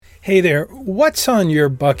Hey there, what's on your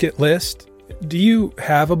bucket list? Do you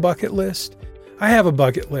have a bucket list? I have a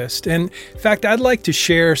bucket list, and in fact, I'd like to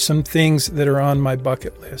share some things that are on my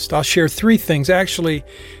bucket list. I'll share three things. Actually,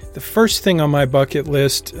 the first thing on my bucket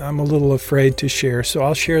list, I'm a little afraid to share, so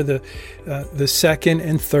I'll share the second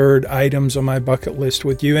and third items on my bucket list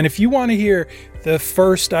with you. And if you want to hear the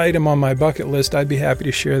first item on my bucket list, I'd be happy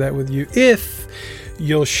to share that with you if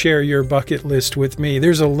you'll share your bucket list with me.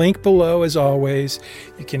 There's a link below, as always.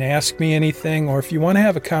 You can ask me anything, or if you want to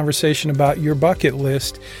have a conversation about your bucket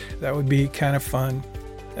list, that would be kind of fun.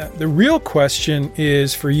 The real question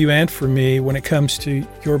is for you and for me when it comes to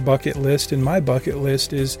your bucket list and my bucket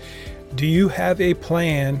list is, do you have a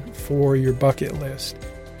plan for your bucket list?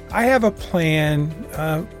 I have a plan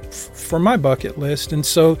for my bucket list, and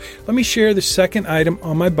so let me share the second item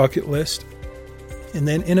on my bucket list. And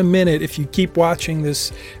then in a minute, if you keep watching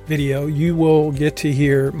this video, you will get to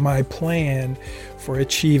hear my plan for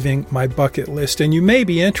achieving my bucket list. And you may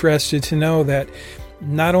be interested to know that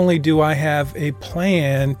not only do I have a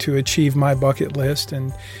plan to achieve my bucket list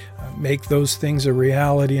and make those things a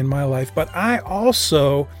reality in my life, but I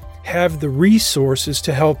also have the resources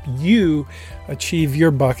to help you achieve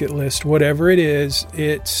your bucket list. Whatever it is,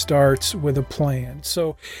 it starts with a plan.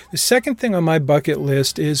 So the second thing on my bucket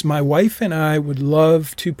list is my wife and I would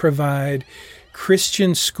love to provide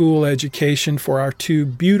Christian school education for our two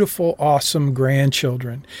beautiful, awesome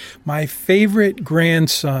grandchildren. My favorite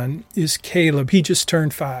grandson is Caleb. He just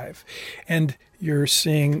turned 5. And you're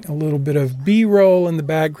seeing a little bit of B-roll in the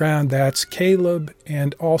background. That's Caleb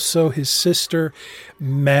and also his sister,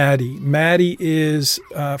 Maddie. Maddie is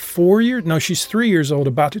she's 3 years old,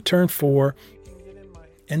 about to turn 4.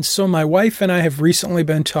 And so my wife and I have recently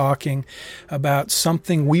been talking about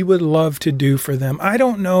something we would love to do for them. I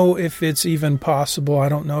don't know if it's even possible. I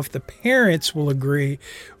don't know if the parents will agree.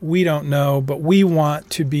 We don't know, but we want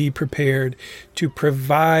to be prepared to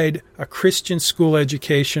provide a Christian school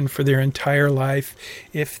education for their entire life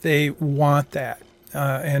if they want that.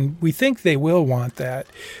 And we think they will want that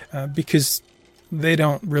because they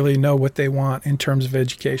don't really know what they want in terms of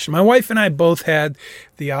education. My wife and I both had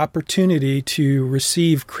the opportunity to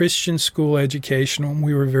receive Christian school education when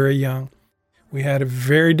we were very young. We had a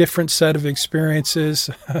very different set of experiences,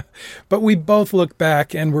 but we both look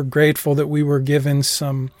back and we're grateful that we were given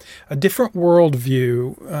a different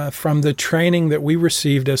worldview from the training that we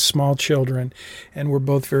received as small children, and we're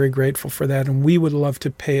both very grateful for that, and we would love to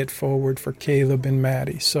pay it forward for Caleb and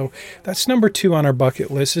Maddie. So that's number 2 on our bucket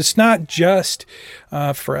list. It's not just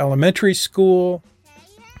for elementary school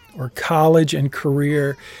or college and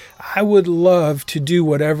career. I would love to do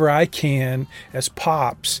whatever I can as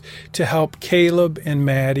pops to help Caleb and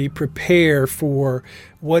Maddie prepare for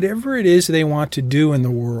whatever it is they want to do in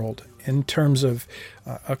the world in terms of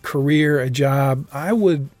a career, a job. I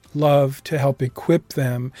would love to help equip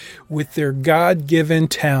them with their God-given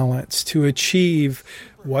talents to achieve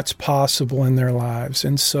what's possible in their lives.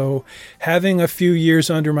 And so having a few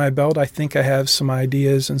years under my belt, I think I have some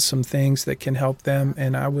ideas and some things that can help them.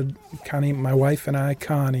 And my wife and I,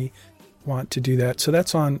 Connie, want to do that. So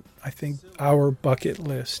that's on, I think, our bucket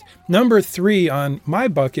list. Number 3 on my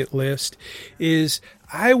bucket list is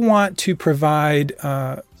I want to provide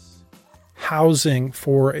housing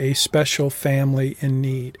for a special family in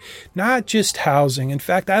need. Not just housing. In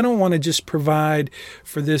fact, I don't want to just provide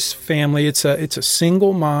for this family. It's a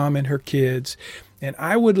single mom and her kids. And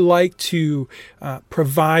I would like to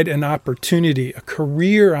provide an opportunity, a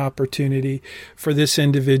career opportunity for this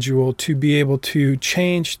individual to be able to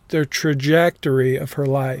change the trajectory of her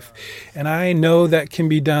life. And I know that can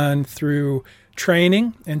be done through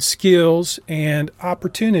training and skills and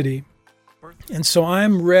opportunity. And so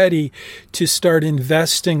I'm ready to start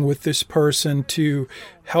investing with this person to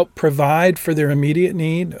help provide for their immediate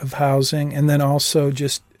need of housing, and then also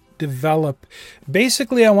just develop.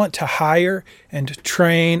 Basically, I want to hire and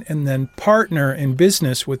train and then partner in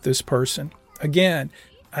business with this person. Again,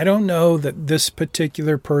 I don't know that this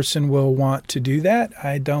particular person will want to do that.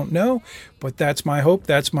 I don't know, but that's my hope.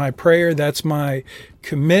 That's my prayer. That's my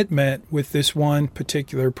commitment with this one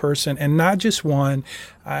particular person, and not just one.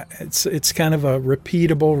 It's kind of a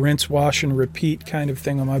repeatable rinse, wash, and repeat kind of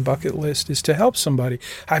thing on my bucket list is to help somebody.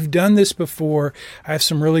 I've done this before. I have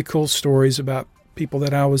some really cool stories about people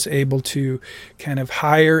that I was able to kind of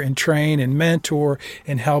hire and train and mentor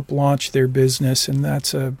and help launch their business, and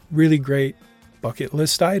that's a really great bucket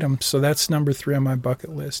list item. So that's number 3 on my bucket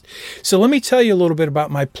list. So let me tell you a little bit about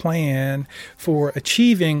my plan for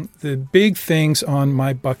achieving the big things on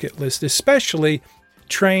my bucket list, especially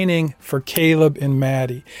training for Caleb and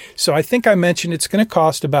Maddie. So I think I mentioned it's going to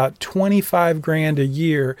cost about $25,000 a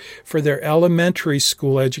year for their elementary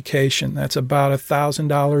school education. That's about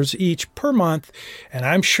 $1,000 each per month, and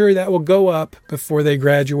I'm sure that will go up before they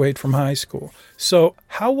graduate from high school. So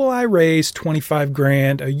how will I raise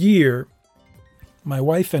 $25,000 a year, my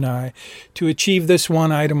wife and I, to achieve this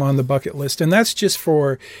one item on the bucket list? And that's just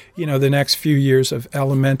for, the next few years of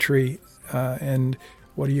elementary and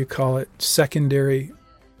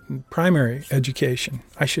primary education.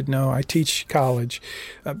 I should know. I teach college.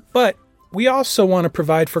 But we also want to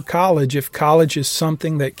provide for college if college is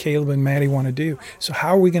something that Caleb and Maddie want to do. So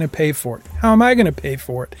how are we going to pay for it? How am I going to pay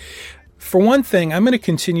for it? For one thing, I'm going to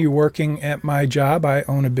continue working at my job. I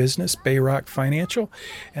own a business, Bayrock Financial,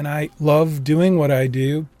 and I love doing what I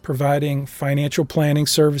do, providing financial planning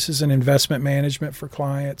services and investment management for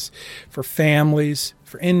clients, for families,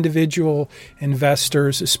 for individual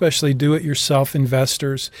investors, especially do-it-yourself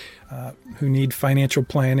investors who need financial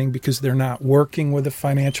planning because they're not working with a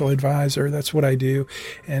financial advisor. That's what I do,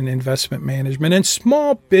 and investment management, and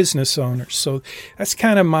small business owners. So that's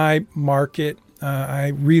kind of my market. I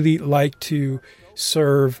really like to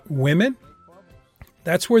serve women.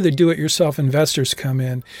 That's where the do-it-yourself investors come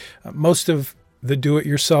in. Most of the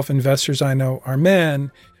do-it-yourself investors I know are men,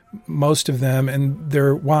 most of them, and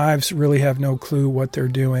their wives really have no clue what they're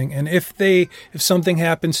doing. And if something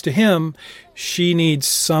happens to him, she needs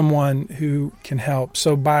someone who can help.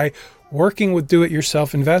 So by working with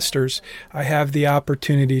do-it-yourself investors, I have the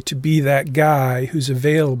opportunity to be that guy who's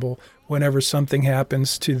available whenever something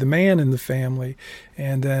happens to the man in the family,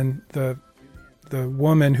 and then the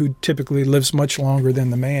woman, who typically lives much longer than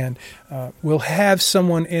the man, will have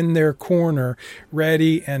someone in their corner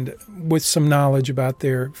ready and with some knowledge about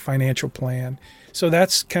their financial plan. So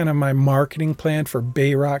that's kind of my marketing plan for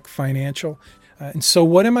Bayrock Financial. And so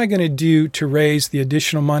what am I going to do to raise the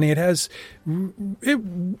additional money? It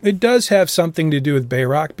does have something to do with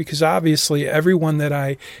Bayrock, because obviously everyone that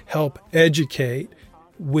I help educate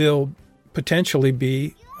will potentially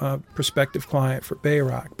be a prospective client for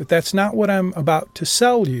Bayrock. But that's not what I'm about to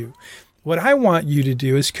sell you. What I want you to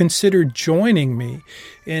do is consider joining me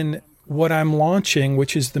in what I'm launching,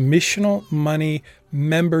 which is the Missional Money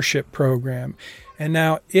Membership Program. And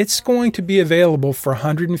now it's going to be available for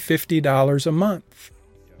 $150 a month.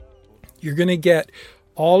 You're going to get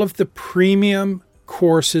all of the premium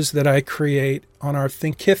courses that I create on our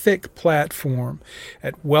Thinkific platform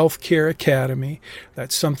at Wealth Care Academy.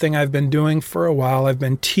 That's something I've been doing for a while. I've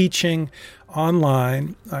been teaching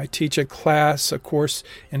online. I teach a course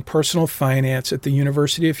in personal finance at the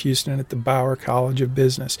University of Houston at the Bauer College of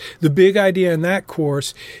Business. The big idea in that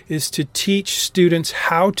course is to teach students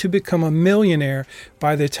how to become a millionaire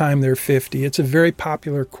by the time they're 50. It's a very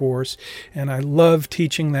popular course, and I love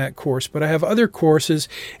teaching that course. But I have other courses,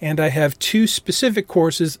 and I have 2 specific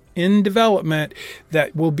courses in development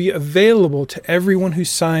that will be available to everyone who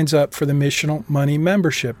signs up for the Missional Money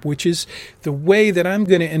Membership, which is the way that I'm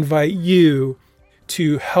going to invite you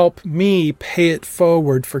to help me pay it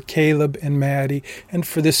forward for Caleb and Maddie and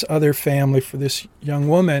for this other family, for this young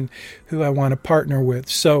woman who I want to partner with.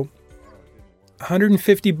 So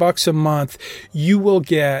 $150 a month, you will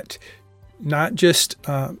get not just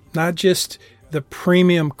the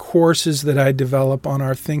premium courses that I develop on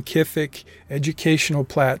our Thinkific educational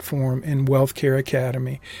platform in Wealth Care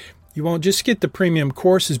Academy. You won't just get the premium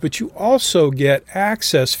courses, but you also get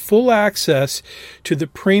full access to the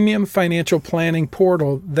premium financial planning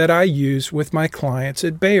portal that I use with my clients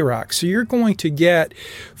at Bayrock. So you're going to get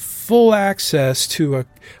full access to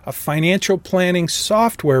a financial planning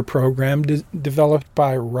software program developed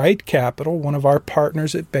by Right Capital, one of our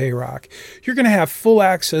partners at Bayrock. You're going to have full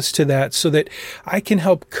access to that so that I can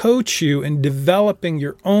help coach you in developing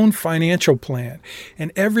your own financial plan.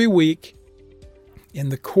 And every week, in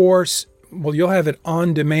the course, you'll have it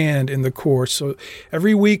on demand in the course. So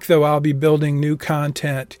every week, though, I'll be building new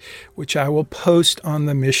content, which I will post on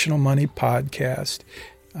the Missional Money podcast.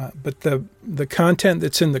 But the content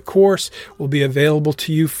that's in the course will be available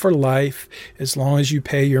to you for life as long as you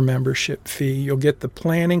pay your membership fee. You'll get the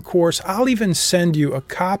planning course. I'll even send you a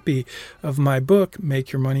copy of my book,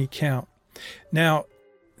 Make Your Money Count. Now,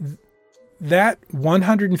 that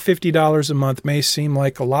 $150 a month may seem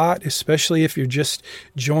like a lot, especially if you're just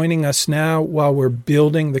joining us now while we're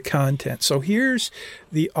building the content. So here's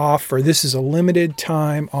the offer. This is a limited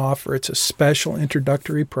time offer. It's a special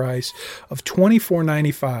introductory price of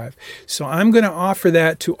 $24.95. So I'm going to offer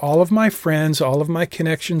that to all of my friends, all of my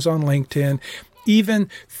connections on LinkedIn. even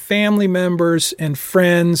family members and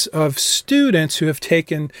friends of students who have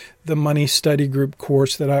taken the Money Study Group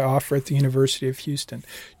course that I offer at the University of Houston.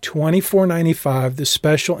 $24.95, the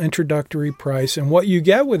special introductory price. And what you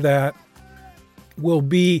get with that will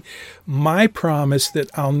be my promise that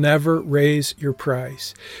I'll never raise your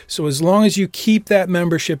price. So as long as you keep that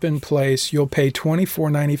membership in place, you'll pay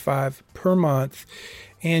 $24.95 per month,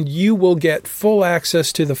 and you will get full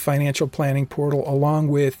access to the financial planning portal, along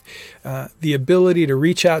with the ability to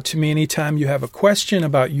reach out to me anytime you have a question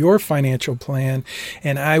about your financial plan.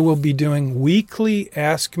 And I will be doing weekly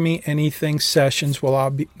Ask Me Anything sessions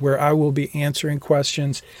where I will be answering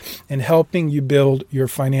questions and helping you build your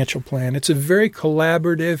financial plan. It's a very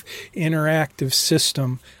collaborative, interactive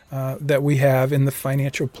system that we have in the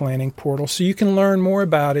financial planning portal. So you can learn more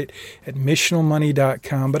about it at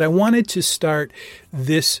missionalmoney.com. But I wanted to start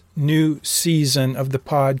this new season of the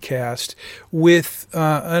podcast with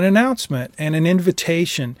an announcement and an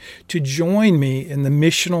invitation to join me in the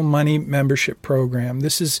Missional Money Membership Program.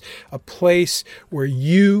 This is a place where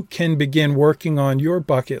you can begin working on your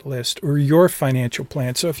bucket list or your financial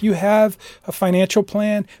plan. So if you have a financial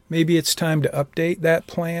plan, maybe it's time to update that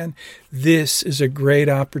plan. This is a great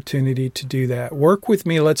opportunity to do that. Work with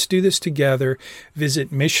me. Let's do this together.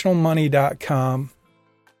 Visit missionalmoney.com.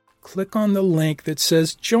 Click on the link that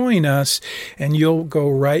says join us, and you'll go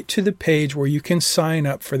right to the page where you can sign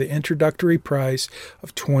up for the introductory price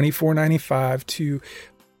of $24.95 to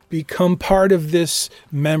become part of this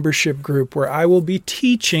membership group, where I will be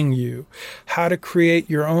teaching you how to create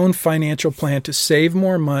your own financial plan to save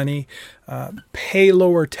more money, pay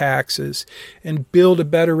lower taxes, and build a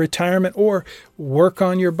better retirement, or work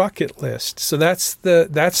on your bucket list. So that's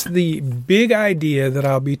the big idea that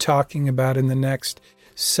I'll be talking about in the next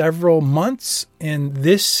several months in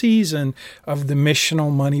this season of the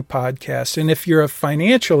Missional Money Podcast. And if you're a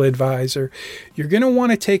financial advisor, you're going to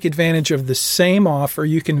want to take advantage of the same offer.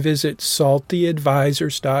 You can visit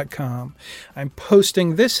saltyadvisors.com. I'm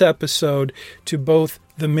posting this episode to both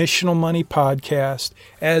the Missional Money Podcast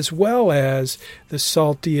as well as the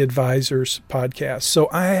Salty Advisors podcast. So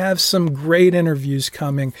I have some great interviews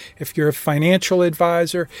coming. If you're a financial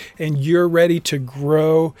advisor and you're ready to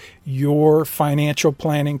grow your financial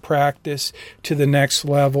planning practice to the next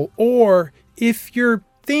level, or if you're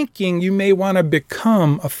thinking you may want to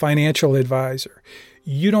become a financial advisor,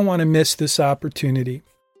 you don't want to miss this opportunity.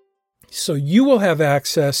 So you will have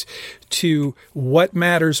access to What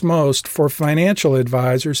Matters Most for Financial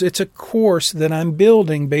Advisors. It's a course that I'm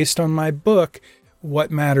building based on my book,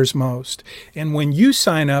 What Matters Most. And when you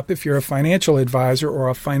sign up, if you're a financial advisor or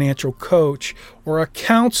a financial coach or a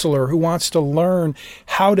counselor who wants to learn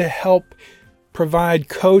how to help provide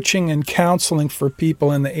coaching and counseling for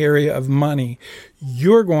people in the area of money,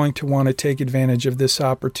 you're going to want to take advantage of this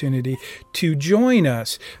opportunity to join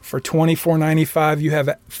us. For $24.95, you have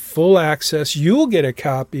full access. You'll get a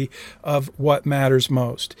copy of What Matters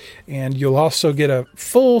Most, and you'll also get a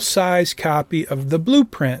full-size copy of the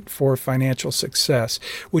Blueprint for Financial Success,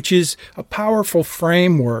 which is a powerful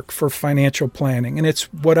framework for financial planning. And it's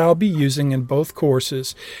what I'll be using in both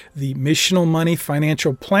courses: the Missional Money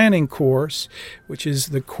Financial Planning course, which is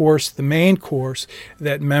the main course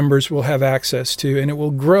that members will have access to, and it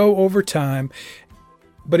will grow over time.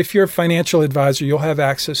 But if you're a financial advisor, you'll have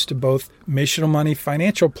access to both Missional Money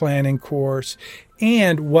Financial Planning course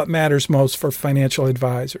and What Matters Most for Financial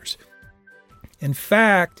Advisors. In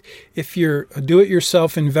fact, if you're a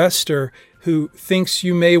do-it-yourself investor who thinks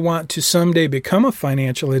you may want to someday become a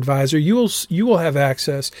financial advisor, you will have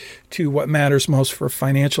access to What Matters Most for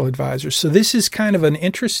Financial Advisors. So this is kind of an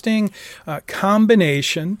interesting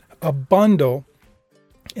combination, a bundle.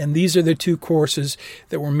 And these are the two courses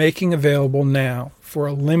that we're making available now for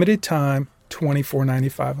a limited time,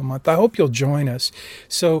 $24.95 a month. I hope you'll join us.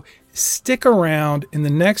 So stick around. In the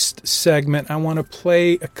next segment, I want to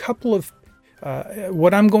play a couple of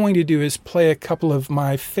what I'm going to do is play a couple of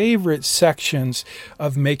my favorite sections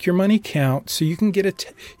of Make Your Money Count, so you can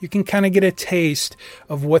kind of get a taste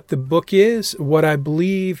of what the book is, what I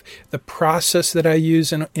believe, the process that I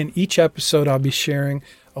use. And in each episode, I'll be sharing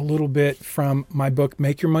a little bit from my book,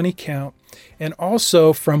 Make Your Money Count, and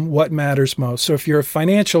also from What Matters Most. So if you're a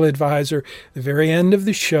financial advisor, at the very end of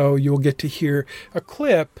the show, you'll get to hear a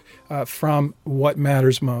clip from What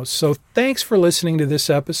Matters Most. So thanks for listening to this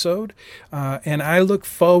episode, and I look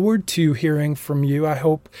forward to hearing from you. I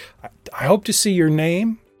hope to see your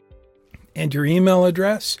name and your email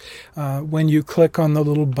address when you click on the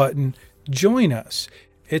little button, Join Us.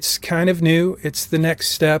 It's kind of new. It's the next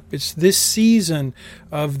step. It's this season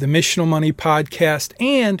of the Missional Money Podcast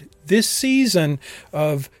and this season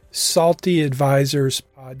of Salty Advisors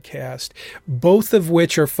podcast, both of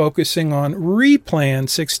which are focusing on Replan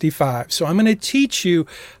 65. So I'm going to teach you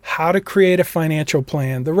how to create a financial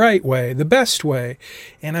plan the right way, the best way,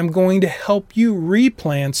 and I'm going to help you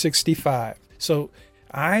replan 65. So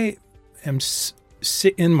I am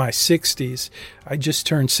in my 60s. I just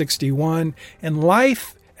turned 61, and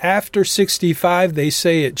life after 65, they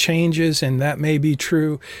say it changes, and that may be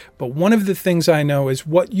true. But one of the things I know is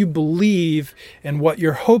what you believe and what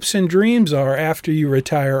your hopes and dreams are after you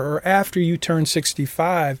retire or after you turn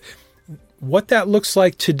 65. What that looks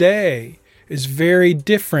like today is very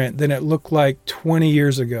different than it looked like 20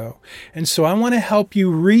 years ago. And so I want to help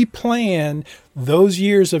you replan those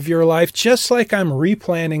years of your life, just like I'm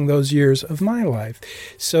replanning those years of my life.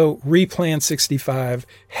 So Replan 65,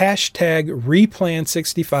 hashtag Replan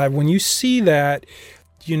 65. When you see that,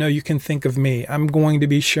 you can think of me. I'm going to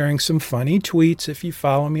be sharing some funny tweets if you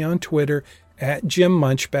follow me on Twitter at Jim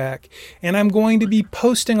Munchback. And I'm going to be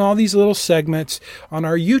posting all these little segments on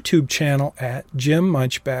our YouTube channel at Jim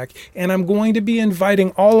Munchback. And I'm going to be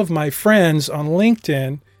inviting all of my friends on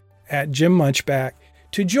LinkedIn at Jim Munchback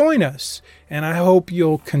to join us. And I hope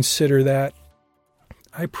you'll consider that.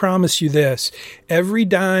 I promise you this, every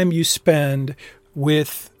dime you spend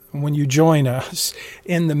when you join us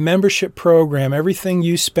in the membership program, everything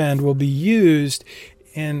you spend will be used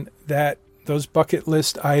in those bucket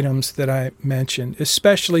list items that I mentioned,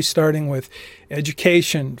 especially starting with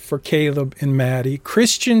education for Caleb and Maddie,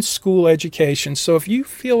 Christian school education. So if you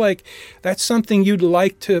feel like that's something you'd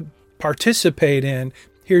like to participate in,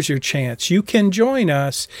 here's your chance. You can join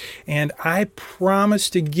us, and I promise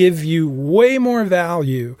to give you way more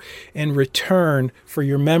value in return for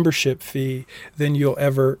your membership fee than you'll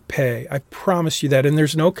ever pay. I promise you that. And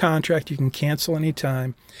there's no contract. You can cancel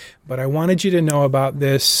anytime. But I wanted you to know about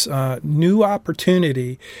this new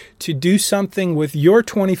opportunity to do something with your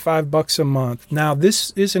 $25 a month. Now,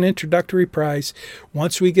 this is an introductory price.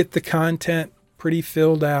 Once we get the content pretty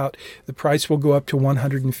filled out, the price will go up to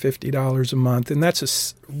 $150 a month. And that's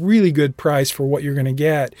a really good price for what you're going to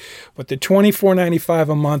get. But the $24.95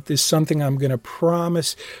 a month is something I'm going to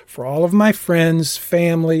promise for all of my friends,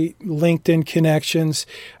 family, LinkedIn connections,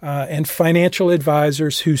 and financial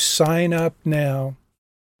advisors who sign up now.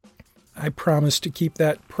 I promise to keep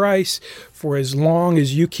that price for as long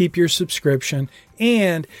as you keep your subscription.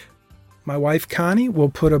 And my wife, Connie, will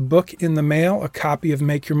put a book in the mail, a copy of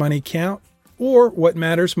Make Your Money Count, or what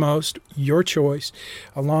matters most, your choice,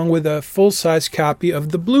 along with a full-size copy of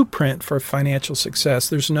the Blueprint for Financial Success.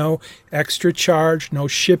 There's no extra charge, no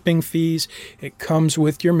shipping fees. It comes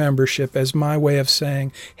with your membership as my way of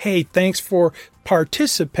saying, hey, thanks for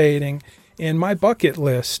participating in my bucket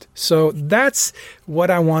list. So that's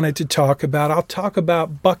what I wanted to talk about. I'll talk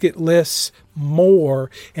about bucket lists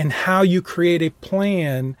more and how you create a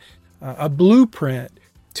plan, a blueprint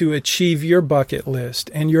to achieve your bucket list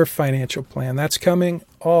and your financial plan. That's coming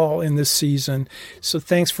all in this season. So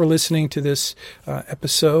thanks for listening to this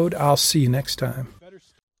episode. I'll see you next time.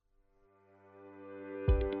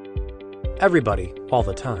 Everybody, all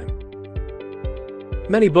the time.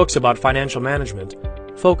 Many books about financial management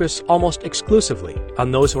focus almost exclusively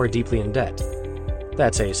on those who are deeply in debt.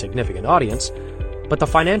 That's a significant audience, but the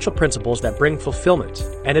financial principles that bring fulfillment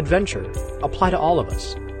and adventure apply to all of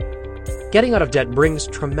us. Getting out of debt brings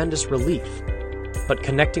tremendous relief, but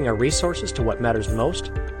connecting our resources to what matters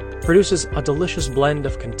most produces a delicious blend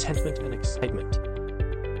of contentment and excitement.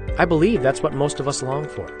 I believe that's what most of us long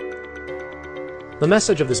for. The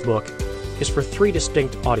message of this book is for three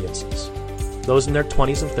distinct audiences: those in their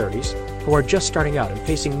 20s and 30s who are just starting out and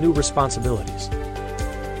facing new responsibilities,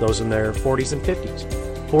 those in their 40s and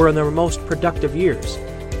 50s who are in their most productive years,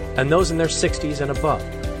 and those in their 60s and above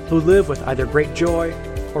who live with either great joy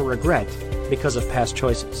or regret because of past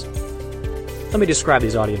choices. Let me describe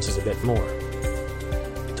these audiences a bit more.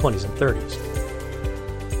 20s and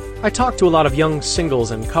 30s. I talk to a lot of young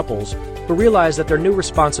singles and couples who realize that their new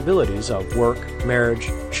responsibilities of work,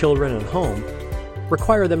 marriage, children, and home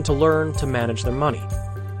require them to learn to manage their money.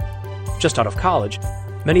 Just out of college,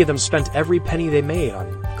 many of them spent every penny they made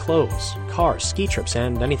on clothes, cars, ski trips,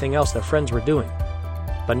 and anything else their friends were doing.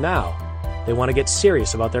 But now, they want to get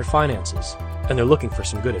serious about their finances, and they're looking for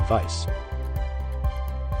some good advice.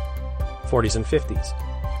 40s and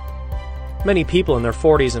 50s. Many people in their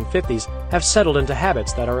 40s and 50s have settled into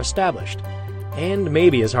habits that are established, and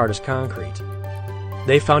maybe as hard as concrete.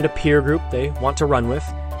 They found a peer group they want to run with,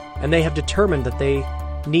 and they have determined that they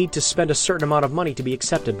need to spend a certain amount of money to be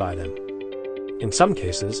accepted by them. In some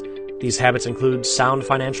cases, these habits include sound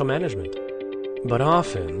financial management. But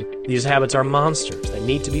often, these habits are monsters that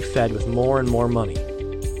need to be fed with more and more money.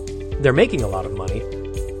 They're making a lot of money,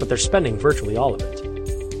 but they're spending virtually all of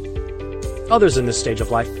it. Others in this stage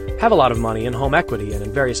of life have a lot of money in home equity and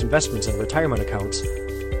in various investments and retirement accounts,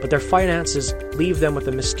 but their finances leave them with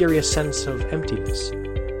a mysterious sense of emptiness.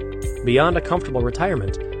 Beyond a comfortable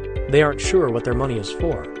retirement, they aren't sure what their money is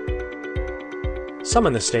for. Some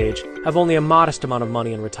in this stage have only a modest amount of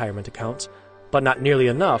money in retirement accounts, but not nearly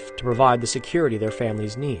enough to provide the security their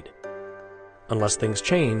families need. Unless things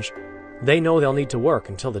change, they know they'll need to work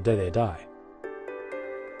until the day they die.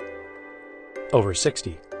 Over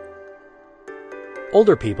 60.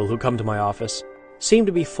 Older people who come to my office seem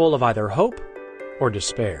to be full of either hope or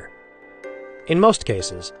despair. In most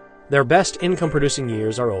cases, their best income-producing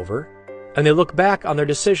years are over, and they look back on their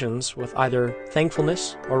decisions with either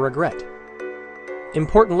thankfulness or regret.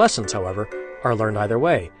 Important lessons, however, are learned either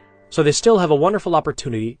way, so they still have a wonderful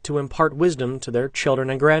opportunity to impart wisdom to their children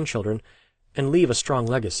and grandchildren and leave a strong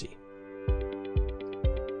legacy.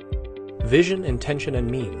 Vision, intention, and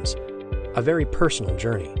means. A very personal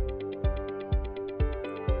journey.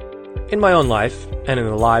 In my own life, and in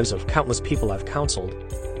the lives of countless people I've counseled,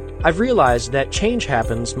 I've realized that change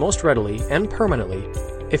happens most readily and permanently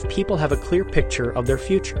if people have a clear picture of their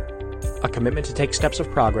future, a commitment to take steps of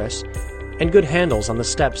progress, and good handles on the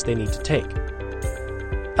steps they need to take.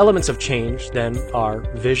 Elements of change, then, are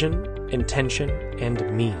vision, intention,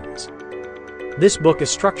 and means. This book is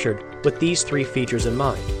structured with these three features in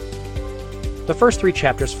mind. The first three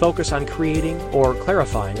chapters focus on creating or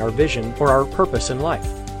clarifying our vision or our purpose in life.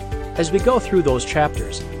 As we go through those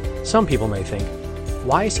chapters, some people may think,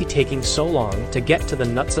 why is he taking so long to get to the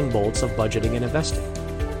nuts and bolts of budgeting and investing?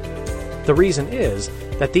 The reason is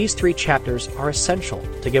that these three chapters are essential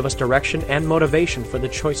to give us direction and motivation for the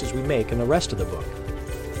choices we make in the rest of the book.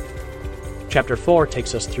 Chapter 4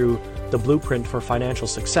 takes us through the blueprint for financial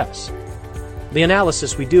success. The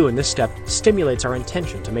analysis we do in this step stimulates our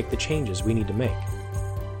intention to make the changes we need to make.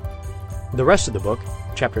 The rest of the book,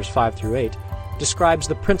 chapters 5 through 8, describes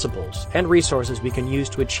the principles and resources we can use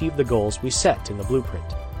to achieve the goals we set in the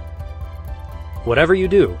blueprint. Whatever you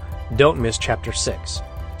do, don't miss Chapter 6,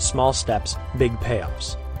 Small Steps, Big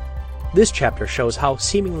Payoffs. This chapter shows how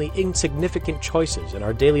seemingly insignificant choices in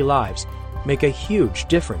our daily lives make a huge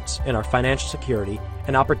difference in our financial security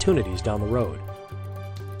and opportunities down the road.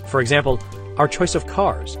 For example, our choice of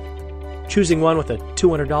cars. Choosing one with a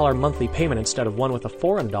 $200 monthly payment instead of one with a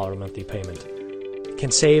 $400 monthly payment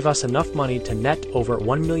can save us enough money to net over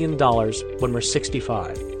 $1 million when we're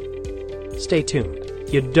 65. Stay tuned.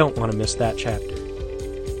 You don't want to miss that chapter.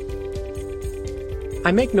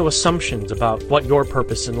 I make no assumptions about what your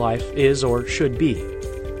purpose in life is or should be.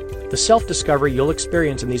 The self-discovery you'll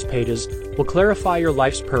experience in these pages will clarify your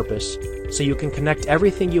life's purpose so you can connect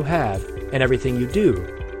everything you have and everything you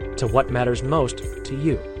do to what matters most to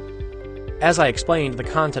you. As I explained the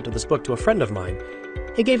content of this book to a friend of mine,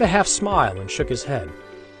 he gave a half smile and shook his head.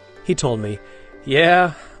 He told me,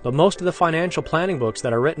 "Yeah, but most of the financial planning books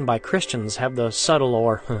that are written by Christians have the subtle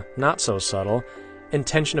or not so subtle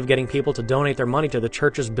intention of getting people to donate their money to the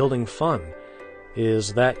church's building fund.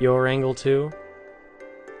 Is that your angle too?"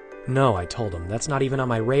 "No," I told him, "that's not even on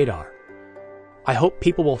my radar. I hope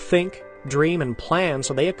people will think, dream, and plan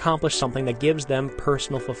so they accomplish something that gives them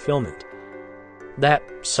personal fulfillment. That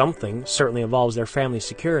something certainly involves their family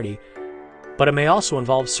security, but it may also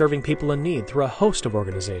involve serving people in need through a host of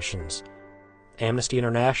organizations. Amnesty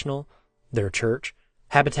International, their church,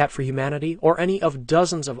 Habitat for Humanity, or any of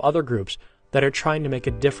dozens of other groups that are trying to make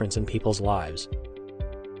a difference in people's lives."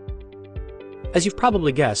 As you've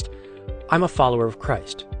probably guessed, I'm a follower of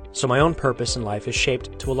Christ, so my own purpose in life is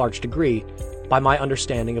shaped to a large degree by my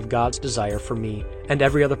understanding of God's desire for me and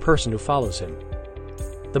every other person who follows Him.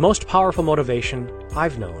 The most powerful motivation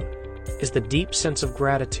I've known is the deep sense of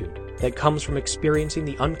gratitude that comes from experiencing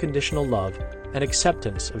the unconditional love and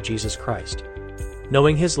acceptance of Jesus Christ.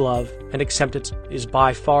 Knowing His love and acceptance is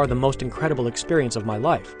by far the most incredible experience of my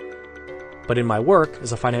life. But in my work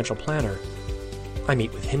as a financial planner, I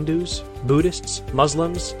meet with Hindus, Buddhists,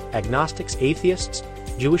 Muslims, agnostics, atheists,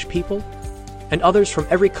 Jewish people, and others from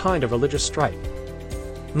every kind of religious stripe.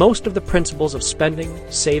 Most of the principles of spending,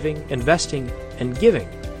 saving, investing, and giving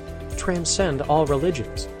transcend all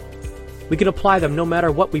religions. We can apply them no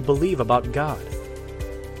matter what we believe about God.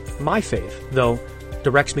 My faith, though,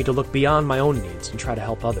 directs me to look beyond my own needs and try to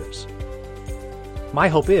help others. My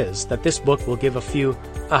hope is that this book will give a few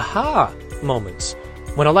aha moments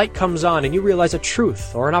when a light comes on and you realize a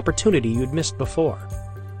truth or an opportunity you'd missed before.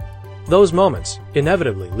 Those moments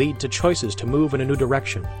inevitably lead to choices to move in a new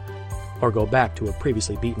direction or go back to a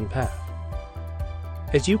previously beaten path.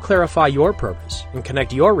 As you clarify your purpose and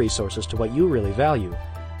connect your resources to what you really value,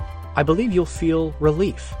 I believe you'll feel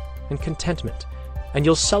relief and contentment and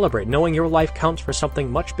you'll celebrate knowing your life counts for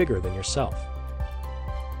something much bigger than yourself.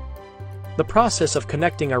 The process of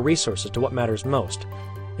connecting our resources to what matters most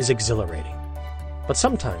is exhilarating, but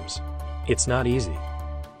sometimes it's not easy.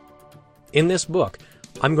 In this book,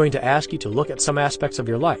 I'm going to ask you to look at some aspects of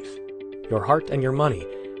your life, your heart and your money,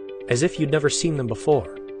 as if you'd never seen them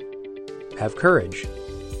before. Have courage.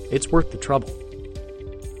 It's worth the trouble.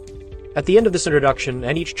 At the end of this introduction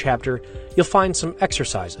and each chapter, you'll find some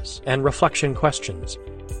exercises and reflection questions.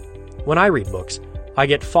 When I read books, I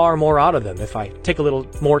get far more out of them if I take a little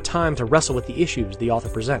more time to wrestle with the issues the author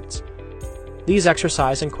presents. These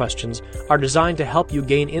exercises and questions are designed to help you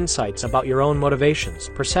gain insights about your own motivations,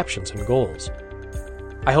 perceptions, and goals.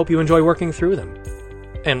 I hope you enjoy working through them.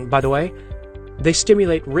 And by the way, they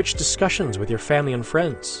stimulate rich discussions with your family and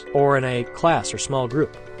friends, or in a class or small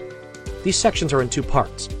group. These sections are in 2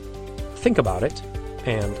 parts: Think About It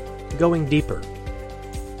and Going Deeper.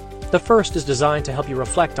 The first is designed to help you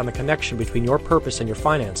reflect on the connection between your purpose and your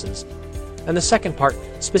finances, and the second part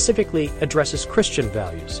specifically addresses Christian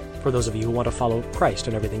values for those of you who want to follow Christ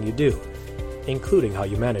in everything you do, including how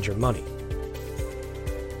you manage your money.